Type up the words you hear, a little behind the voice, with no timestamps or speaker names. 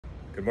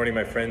Good morning,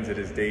 my friends. It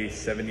is day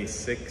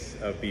 76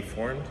 of Be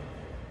Formed.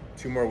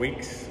 2 more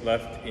weeks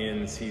left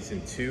in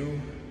season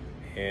 2,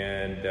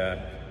 and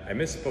I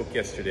misspoke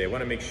yesterday. I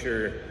want to make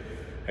sure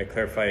I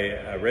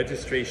clarify.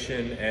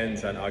 Registration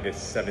ends on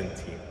August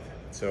 17th.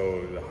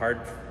 So the hard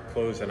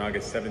close on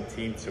August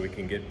 17th so we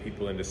can get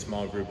people into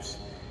small groups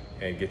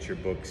and get your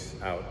books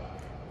out.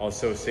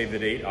 Also, save the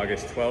date,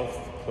 August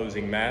 12th,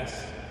 closing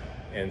Mass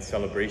and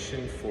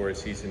celebration for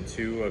season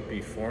 2 of Be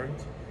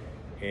Formed.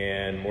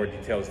 And more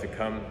details to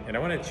come. And I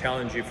want to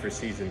challenge you for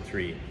season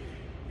 3.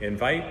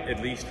 Invite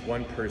at least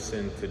one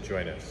person to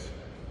join us.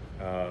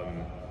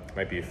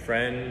 Might be a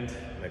friend,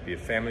 might be a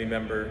family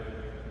member.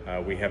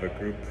 We have a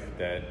group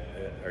that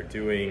are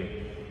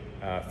doing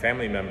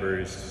family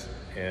members,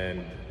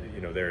 and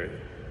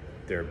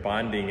they're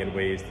bonding in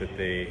ways that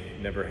they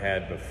never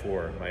had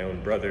before. My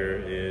own brother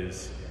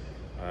is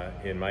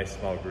in my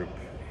small group,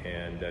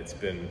 and that's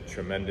been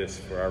tremendous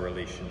for our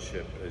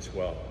relationship as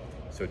well.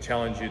 So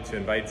challenge you to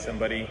invite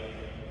somebody.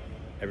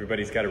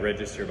 Everybody's got to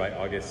register by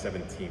August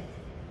 17th.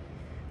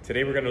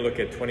 Today we're going to look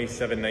at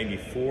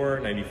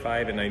 2794,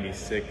 95, and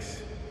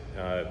 96,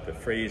 the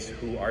phrase,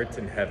 who art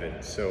in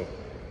heaven. So, you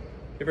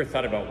ever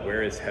thought about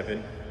where is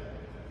heaven?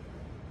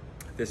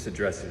 This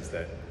addresses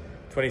that.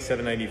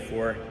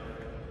 2794,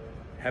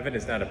 heaven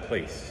is not a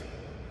place.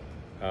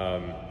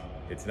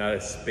 It's not a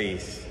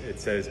space, it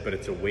says, but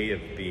it's a way of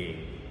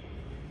being.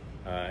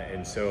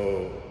 And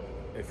so,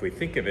 if we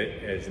think of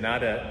it as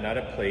not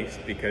a place,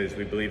 because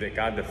we believe that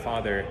God the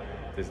Father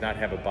does not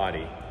have a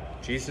body.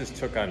 Jesus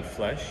took on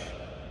flesh,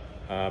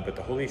 but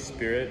the Holy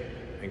Spirit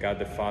and God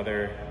the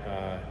Father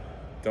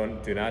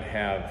do not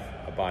have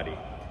a body.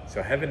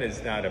 So heaven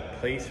is not a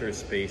place or a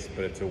space,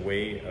 but it's a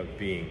way of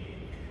being.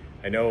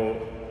 I know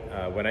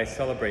when I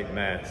celebrate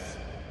Mass,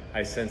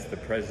 I sense the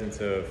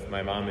presence of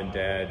my mom and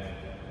dad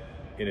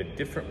in a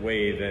different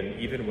way than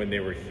even when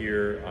they were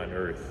here on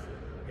earth.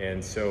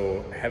 And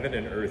so heaven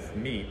and earth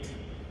meet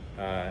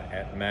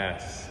at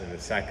Mass and the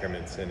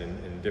sacraments and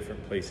in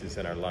different places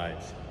in our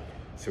lives.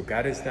 So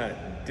God is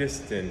not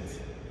distant,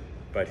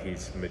 but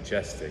he's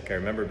majestic. I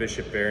remember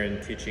Bishop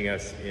Barron teaching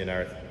us in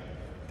our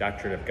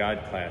Doctrine of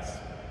God class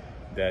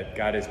that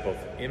God is both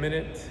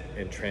immanent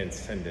and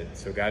transcendent.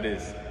 So God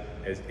is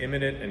as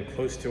immanent and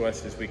close to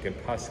us as we can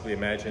possibly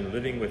imagine,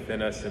 living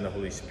within us in the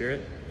Holy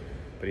Spirit,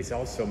 but he's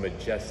also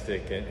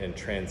majestic and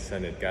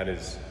transcendent. God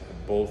is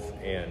both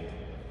and.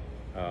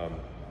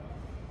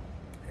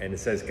 And it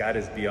says God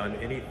is beyond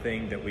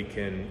anything that we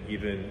can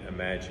even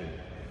imagine.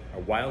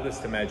 Our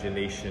wildest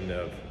imagination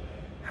of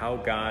how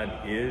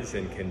God is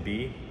and can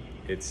be,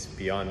 it's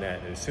beyond that.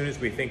 And as soon as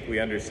we think we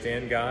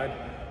understand God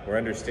or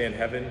understand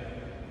heaven,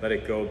 let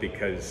it go,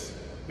 because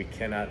we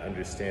cannot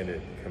understand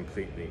it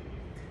completely.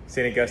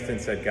 St. Augustine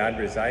said, God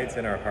resides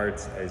in our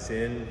hearts as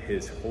in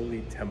his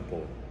holy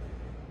temple.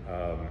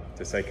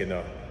 Just like in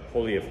the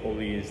Holy of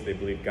Holies, they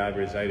believe God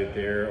resided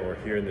there, or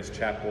here in this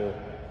chapel,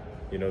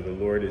 the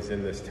Lord is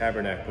in this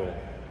tabernacle,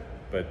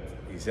 but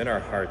he's in our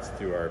hearts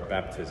through our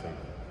baptism.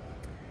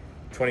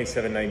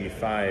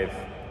 2795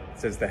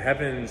 says, the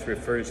heavens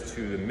refers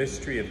to the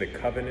mystery of the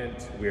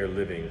covenant we are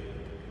living.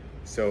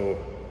 So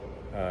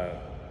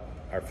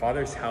our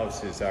Father's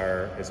house is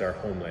our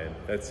homeland.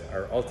 That's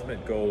our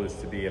ultimate goal, is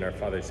to be in our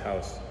Father's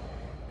house.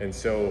 And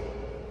so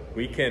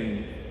we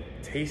can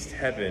taste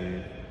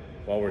heaven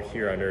while we're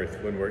here on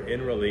earth when we're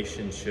in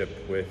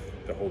relationship with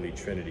the Holy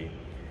Trinity.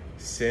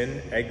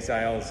 Sin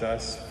exiles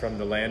us from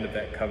the land of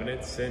that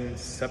covenant. Sin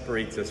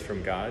separates us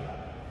from God.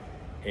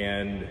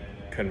 And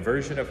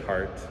conversion of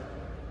heart,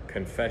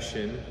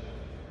 confession,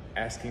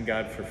 asking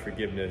God for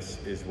forgiveness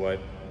is what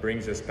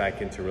brings us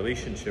back into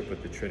relationship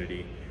with the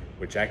Trinity,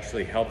 which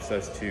actually helps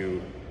us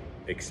to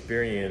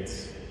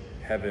experience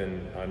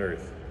heaven on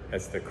earth.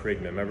 That's the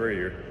kerygma. Remember,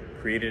 you're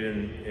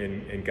created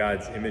in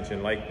God's image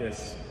and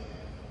likeness.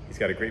 He's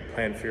got a great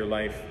plan for your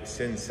life.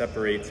 Sin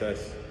separates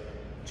us.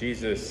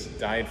 Jesus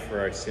died for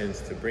our sins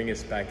to bring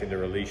us back into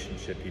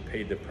relationship. He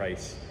paid the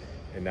price,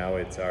 and now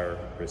it's our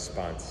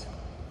response.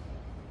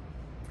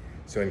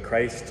 So in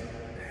Christ,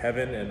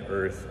 heaven and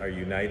earth are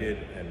united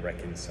and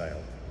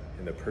reconciled.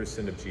 In the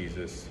person of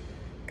Jesus,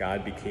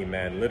 God became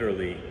man,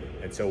 literally.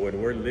 And so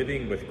when we're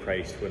living with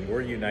Christ, when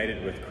we're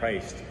united with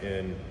Christ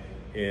in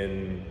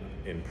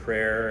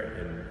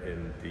prayer,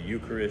 in the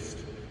Eucharist,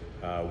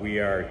 we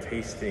are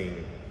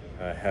tasting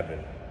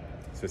heaven.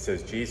 So it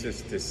says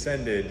Jesus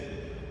descended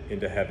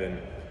into heaven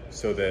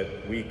so that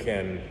we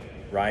can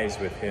rise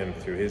with him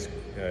through his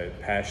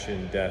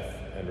passion, death,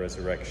 and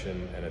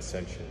resurrection and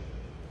ascension.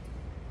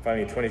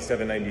 Finally,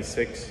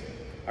 2796,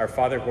 our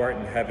Father who art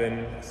in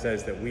heaven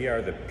says that we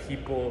are the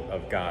people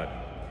of God.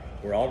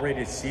 We're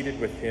already seated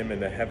with him in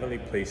the heavenly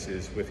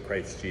places with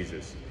Christ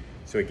Jesus.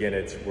 So again,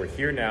 we're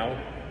here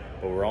now,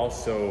 but we're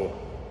also,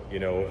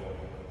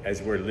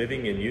 as we're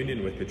living in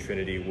union with the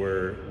Trinity,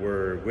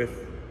 we're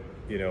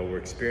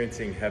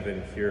experiencing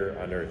heaven here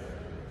on earth.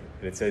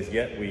 And it says,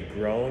 yet we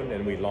groan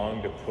and we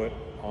long to put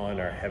on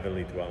our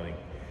heavenly dwelling.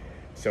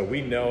 So we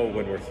know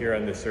when we're here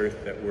on this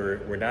earth that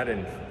we're not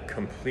in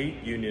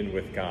complete union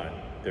with God.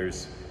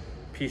 There's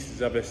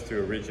pieces of us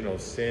through original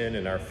sin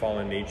and our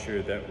fallen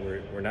nature that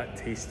we're not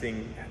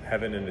tasting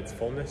heaven in its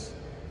fullness,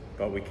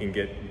 but we can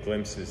get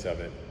glimpses of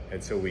it.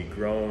 And so we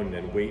groan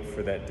and wait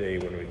for that day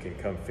when we can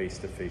come face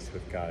to face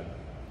with God.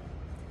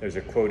 There's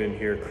a quote in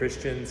here: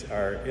 Christians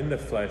are in the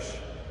flesh,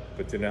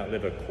 but do not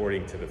live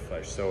according to the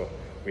flesh. So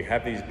we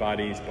have these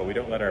bodies, but we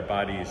don't let our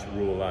bodies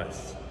rule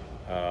us.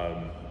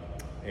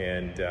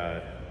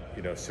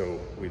 So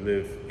we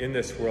live in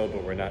this world,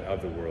 but we're not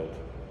of the world.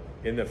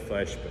 In the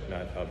flesh, but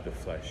not of the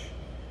flesh.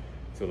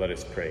 So let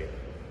us pray.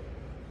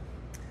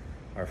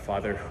 Our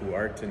Father who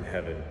art in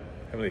heaven,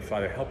 Heavenly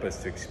Father, help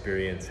us to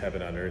experience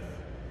heaven on earth.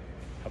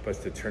 Help us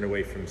to turn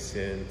away from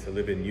sin, to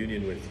live in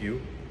union with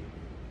you,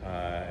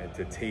 and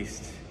to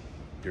taste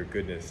your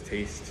goodness,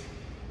 taste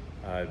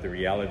the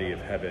reality of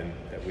heaven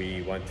that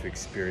we want to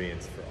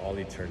experience for all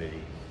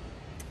eternity.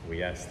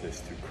 We ask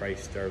this through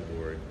Christ our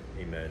Lord.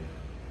 Amen.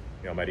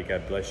 May Almighty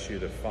God bless you,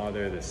 the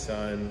Father, the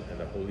Son, and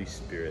the Holy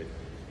Spirit.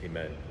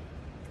 Amen.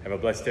 Have a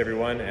blessed day,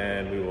 everyone,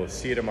 and we will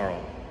see you tomorrow.